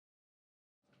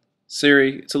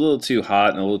Siri, it's a little too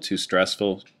hot and a little too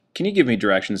stressful. Can you give me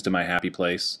directions to my happy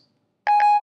place?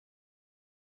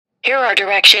 Here are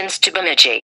directions to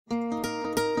Bemidji.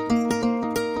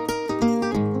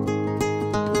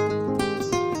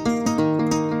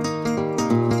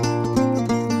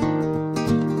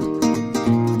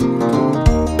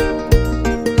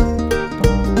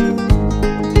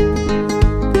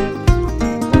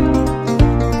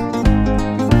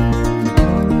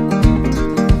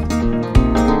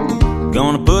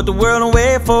 Gonna put the world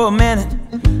away for a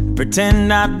minute,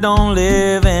 pretend I don't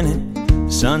live in it.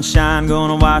 The sunshine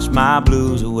gonna wash my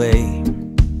blues away.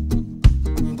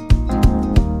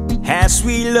 Had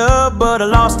sweet love but I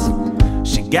lost it.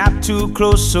 She got too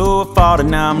close so I fought it.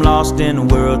 Now I'm lost in the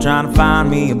world trying to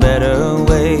find me a better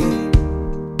way.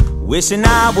 Wishing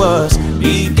I was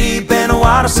deep in the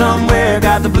water somewhere.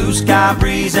 Got the blue sky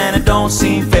breeze and it don't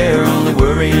seem fair. Only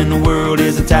worry in the world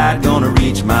is the tide gonna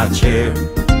reach my chair.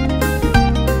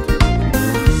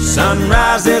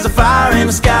 Sunrise, there's a fire in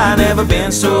the sky. Never been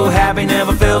so happy,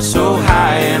 never felt so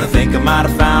high. And I think I might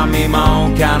have found me my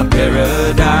own kind of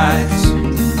paradise.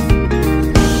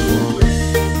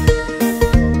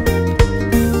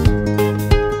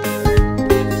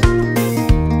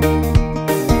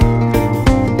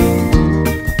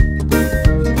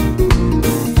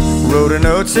 Wrote a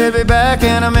note, said be back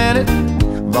in a minute.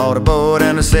 Bought a boat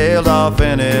and I sailed off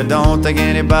in it. Don't think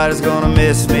anybody's gonna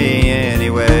miss me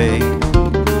anyway.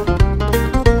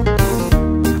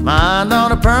 Mind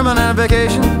on a permanent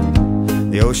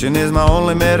vacation. The ocean is my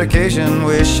only medication.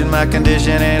 Wishing my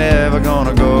condition ain't ever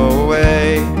gonna go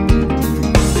away.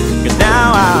 Cause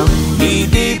now I'm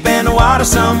deep in the water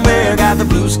somewhere. Got the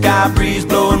blue sky breeze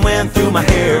blowing wind through my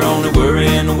hair. Only worry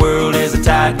in the world is the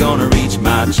tide gonna reach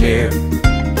my chair.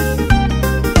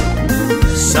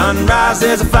 Sunrise,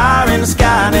 there's a fire in the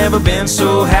sky. Never been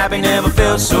so happy, never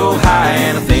felt so high.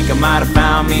 And I think I might have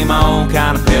found me my own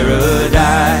kind of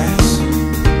paradise.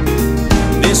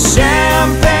 This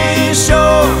champagne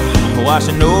shore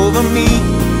washing over me.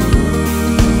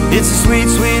 It's a sweet,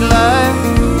 sweet life,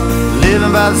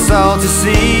 living by the salty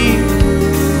sea.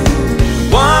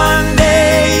 One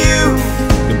day you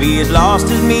could be as lost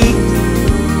as me.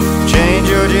 Change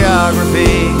your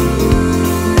geography,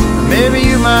 maybe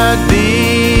you might be.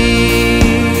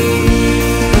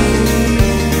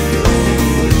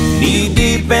 Knee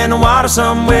deep in the water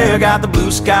somewhere. Got the blue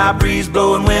sky breeze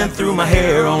blowing wind through my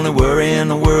hair. Only worry in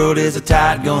the world is the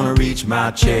tide gonna reach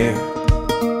my chair.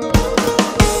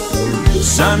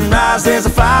 Sunrise, there's a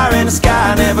fire in the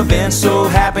sky. Never been so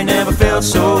happy, never felt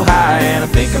so high. And I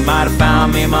think I might have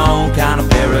found me my own kind of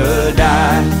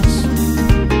paradise.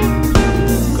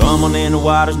 Come on in, the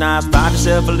water's nice. Find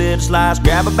yourself a little slice.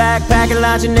 Grab a backpack and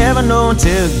lunch. You never know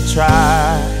until you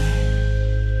try.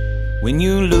 When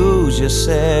you lose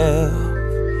yourself,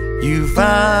 you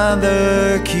find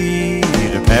the key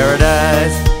to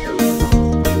paradise.